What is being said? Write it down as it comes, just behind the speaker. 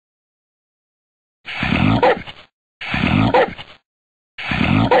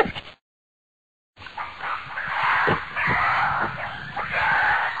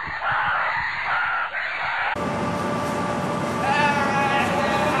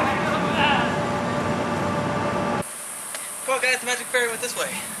the magic fairy went this way.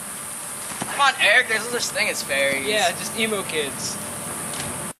 Come on, Eric, there's no such thing as fairies. Yeah, just emo kids.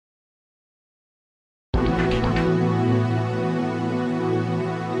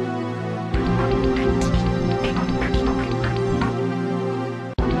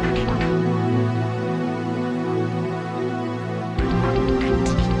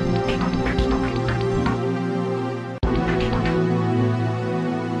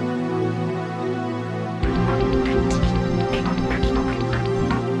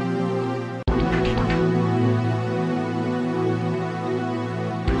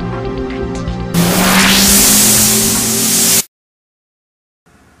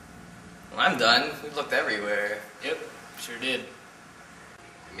 I'm done. We've looked everywhere. Yep, sure did.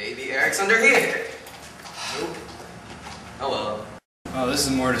 Maybe Eric's under here. Nope. Oh well. Oh, this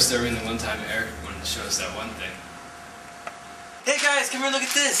is more disturbing than one time Eric wanted to show us that one thing. Hey guys, come here, look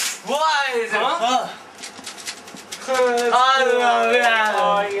at this. What is it? Huh? Oh, yeah.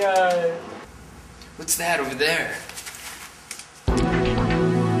 Oh, yeah. What's that over there?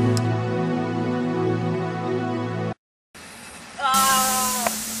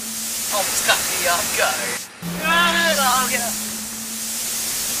 Almost got me off guard.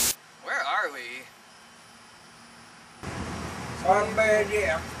 Where are we? I'm bad,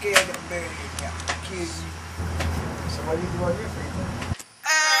 yeah. I'm scared of bad, yeah. Kids. So what do you do on your free time?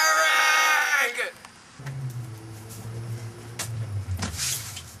 Eric!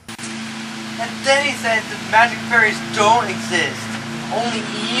 And then he said the magic fairies don't exist. Only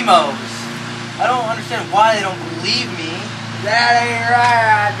emos. I don't understand why they don't believe me. That ain't right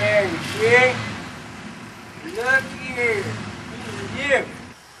out there, you see? Look here. Yeah.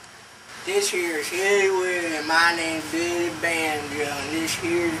 This here's Hillbilly, and my name's Billy Banjo, and this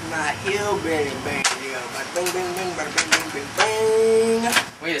here's my Hillbilly Banjo. Bing, bing, bing, bing, bing, bing, bing.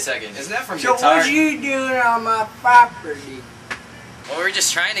 Wait a second, isn't that from So Guitar? what you doing on my property? Well, we're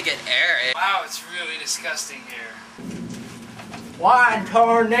just trying to get Eric. Wow, it's really disgusting here. Why in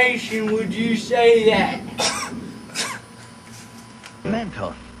tarnation would you say that?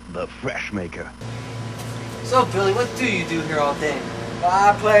 Mentos, the fresh maker. So Billy, what do you do here all day? Well,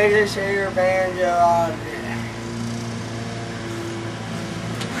 I play this here banjo all day.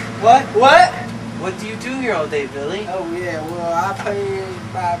 What? What? What do you do here all day, Billy? Oh yeah, well I play this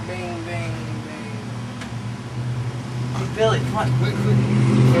by bing bing bing. Hey Billy, come on. Quick,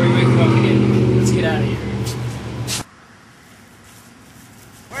 before we wake him up again, let's get out of here.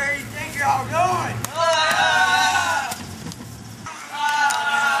 Where do you think y'all going?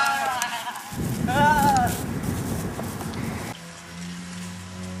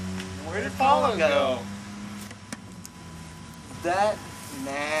 Where did Paolo go? That?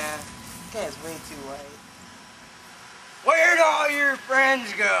 Nah. Guy's way too white. Where'd all your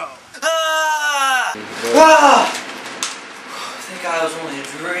friends go? Ah! Ah! I think I was only a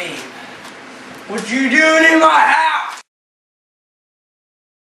dream. What you doing in my house?